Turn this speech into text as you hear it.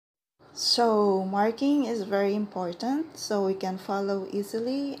So marking is very important so we can follow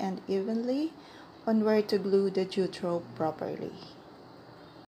easily and evenly on where to glue the jute rope properly.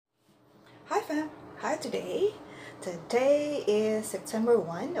 Hi fam! Hi today! Today is September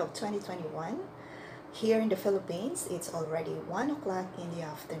 1 of 2021. Here in the Philippines, it's already 1 o'clock in the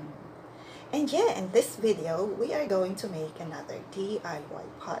afternoon. And yeah, in this video, we are going to make another DIY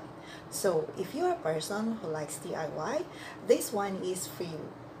pot. So if you're a person who likes DIY, this one is for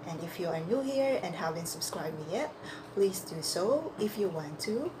you. And if you are new here and haven't subscribed me yet, please do so if you want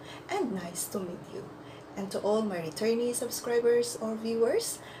to. And nice to meet you. And to all my returning subscribers or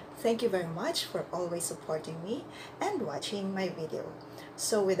viewers, thank you very much for always supporting me and watching my video.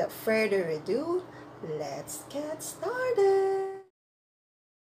 So without further ado, let's get started!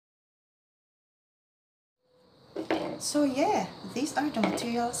 So yeah, these are the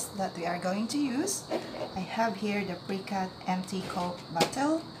materials that we are going to use. I have here the pre-cut empty Coke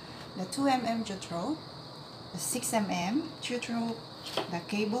bottle, the 2mm jute rope, the 6mm jute rope, the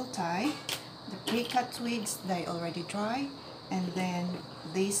cable tie, the pre-cut twigs that I already dry, and then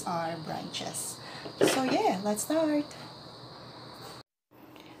these are branches. So yeah, let's start.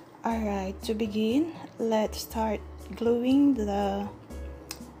 Alright, to begin, let's start gluing the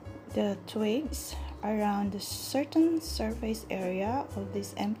twigs around a certain surface area of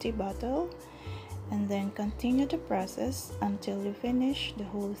this empty bottle, and then continue the process until you finish the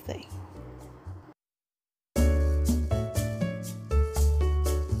whole thing.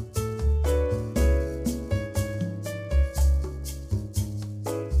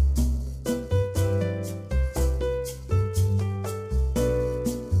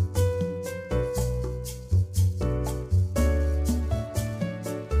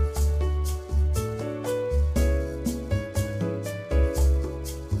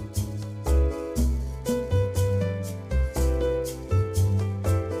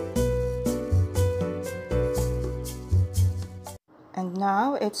 And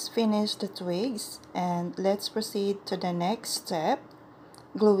now it's finished the twigs, and let's proceed to the next step,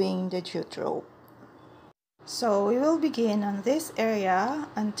 gluing the jute rope. So we will begin on this area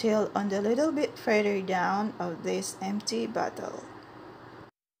until on the little bit further down of this empty bottle.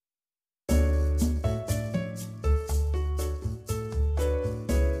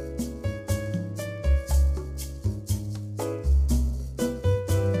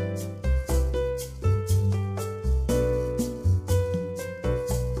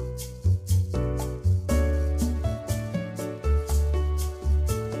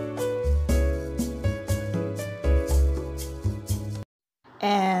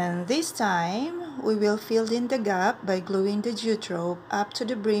 And this time, we will fill in the gap by gluing the jute rope up to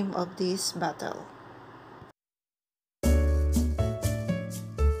the brim of this bottle.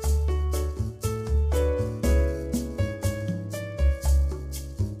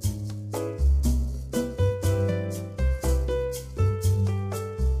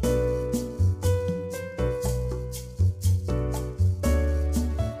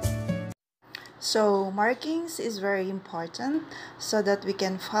 So markings is very important so that we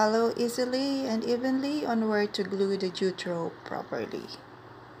can follow easily and evenly on where to glue the jute rope properly.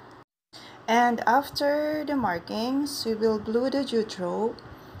 And after the markings, we will glue the jute rope,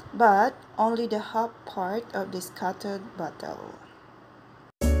 but only the half part of this cutted bottle.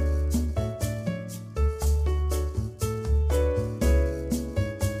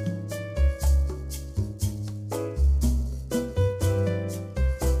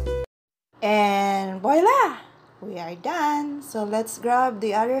 And voila! We are done. So let's grab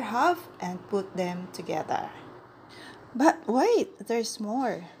the other half and put them together. But wait, there's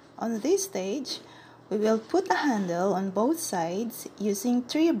more. On this stage, we will put a handle on both sides using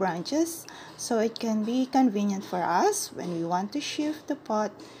 3 branches so it can be convenient for us when we want to shift the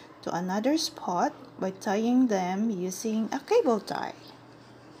pot to another spot by tying them using a cable tie.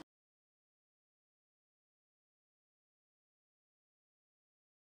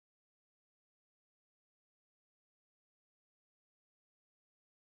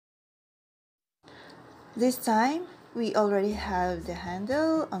 This time, we already have the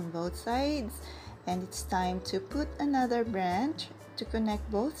handle on both sides, and it's time to put another branch to connect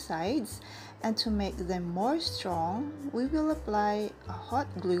both sides. And to make them more strong, we will apply a hot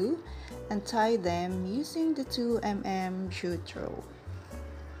glue and tie them using the 2mm jute rope.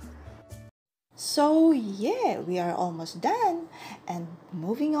 So yeah, we are almost done. And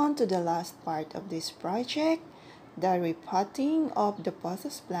moving on to the last part of this project, the repotting of the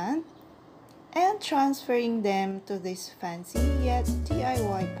pothos plant and transferring them to this fancy yet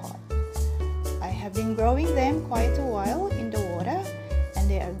DIY pot. I have been growing them quite a while in the water, and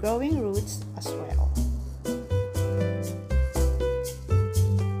they are growing roots as well.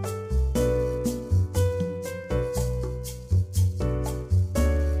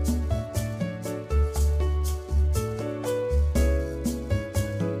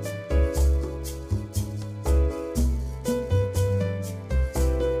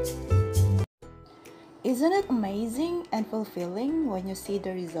 Isn't it amazing and fulfilling when you see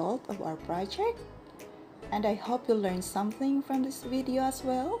the result of our project? And I hope you learned something from this video as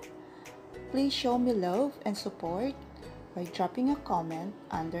well. Please show me love and support by dropping a comment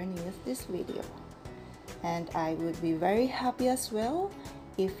underneath this video. And I would be very happy as well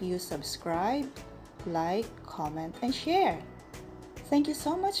if you subscribe, like, comment, and share. Thank you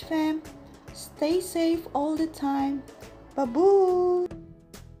so much, fam. Stay safe all the time. Bye-bye.